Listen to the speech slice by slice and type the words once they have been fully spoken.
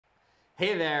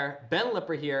Hey there, Ben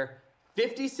Lipper here.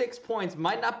 56 points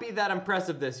might not be that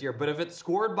impressive this year, but if it's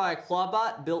scored by a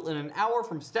clawbot built in an hour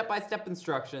from step-by-step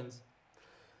instructions,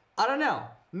 I don't know,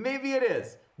 maybe it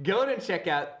is. Go ahead and check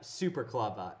out Super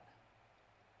Clawbot.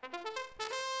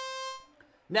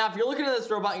 Now, if you're looking at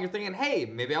this robot and you're thinking, hey,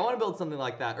 maybe I want to build something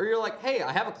like that, or you're like, hey,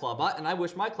 I have a clawbot and I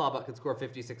wish my clawbot could score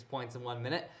 56 points in 1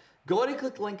 minute, go ahead and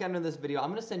click the link under this video. I'm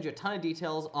going to send you a ton of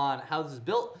details on how this is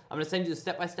built. I'm going to send you the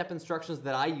step-by-step instructions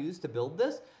that I use to build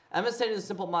this. I'm going to send you the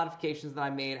simple modifications that I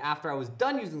made after I was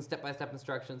done using step-by-step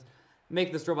instructions,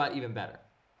 make this robot even better.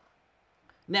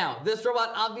 Now, this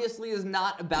robot obviously is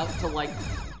not about to like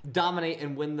dominate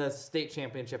and win the state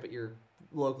championship at your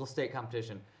local state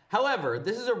competition. However,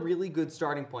 this is a really good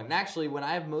starting point. And actually, when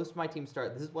I have most of my team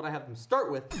start, this is what I have them start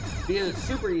with because it's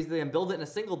super easy. They can build it in a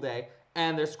single day,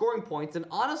 and they're scoring points. And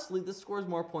honestly, this scores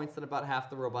more points than about half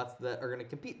the robots that are going to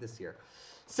compete this year.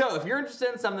 So if you're interested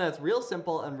in something that's real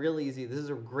simple and real easy, this is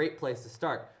a great place to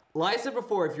start. Like I said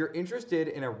before, if you're interested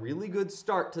in a really good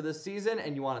start to this season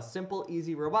and you want a simple,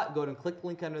 easy robot, go ahead and click the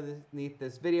link underneath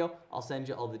this video. I'll send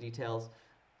you all the details.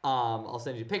 I'll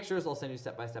send you pictures. I'll send you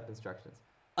step-by-step instructions.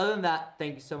 Other than that,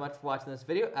 thank you so much for watching this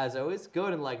video. As always, go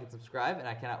ahead and like and subscribe, and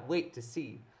I cannot wait to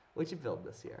see what you build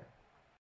this year.